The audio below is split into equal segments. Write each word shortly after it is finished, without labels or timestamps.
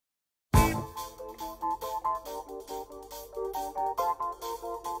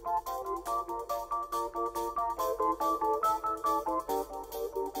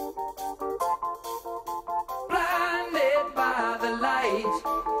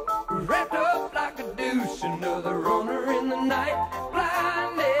seduction of the runner in the night,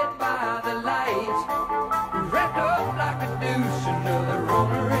 blinded by the lights, wrapped up like a douche. Another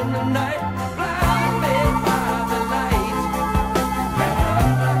runner in the night, blinded by the lights, wrapped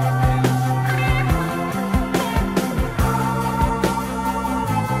up like a douche.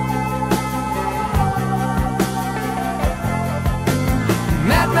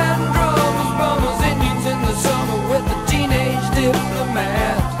 Madman drummers, bummers, Indians in the summer with the teenage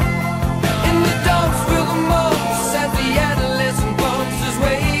diplomat. In the dumps with the mumps as the adolescent bumps his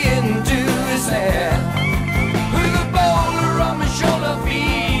way into his hat. With a boulder on my shoulder,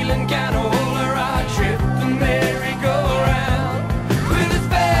 feeling kinda older, I trip the merry-go-round. With his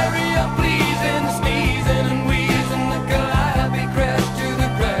very unpleasing sneezing and wheezing, the calliope crashed to the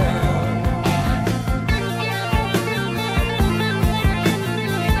ground.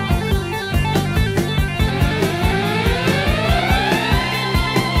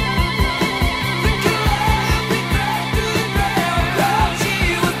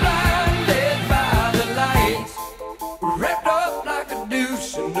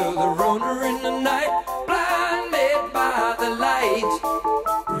 Another runner in the night, blinded by the light,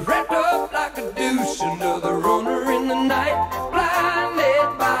 wrapped up like a douche. Another runner in the night, blinded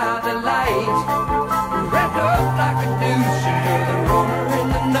by the light, wrapped up like a douche. Another runner in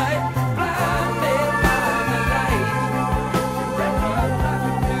the night, blinded by the light, wrapped up like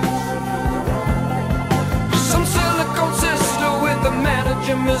a douche. Another runner. Some silicone sister with the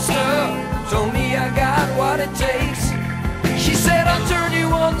manager, mister, told me I got what it takes. She said I'll turn you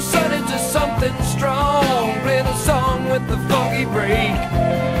on Sunday to something strong, play the song with the funky break.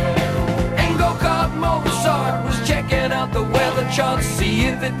 And go-kart Mozart was checking out the weather chart, see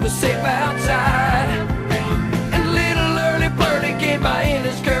if it was safe outside. And little early birdie came by in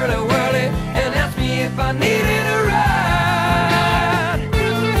his curly-whirly and asked me if I needed a ride.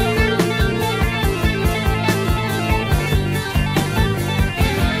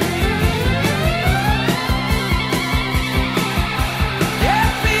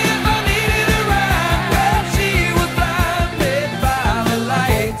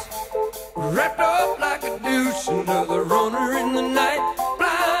 Wrapped up like a douche. Another runner in the night,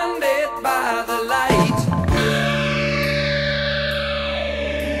 blinded by the light.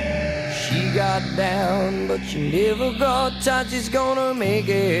 She got down, but she never got tight. She's gonna make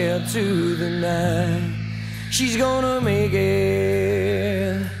it to the night. She's gonna make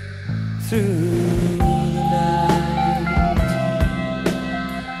it through the night.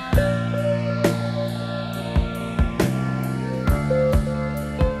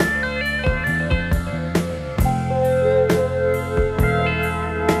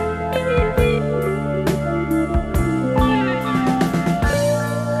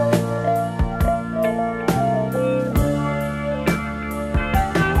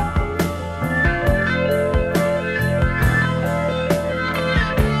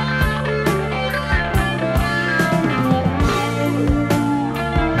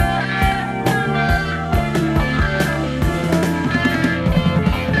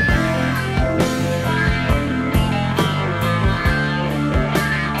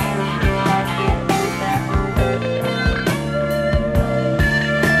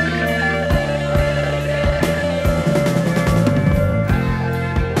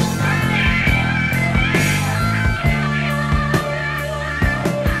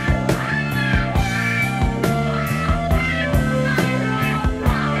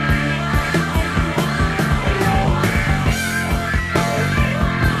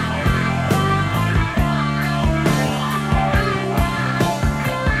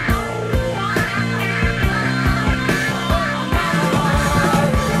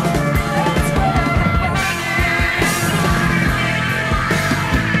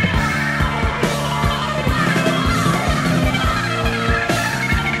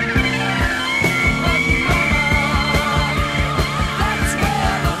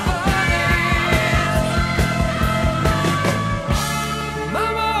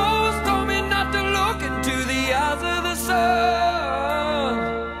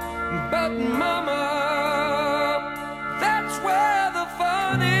 But mama, that's where the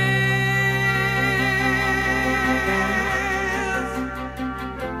fun is.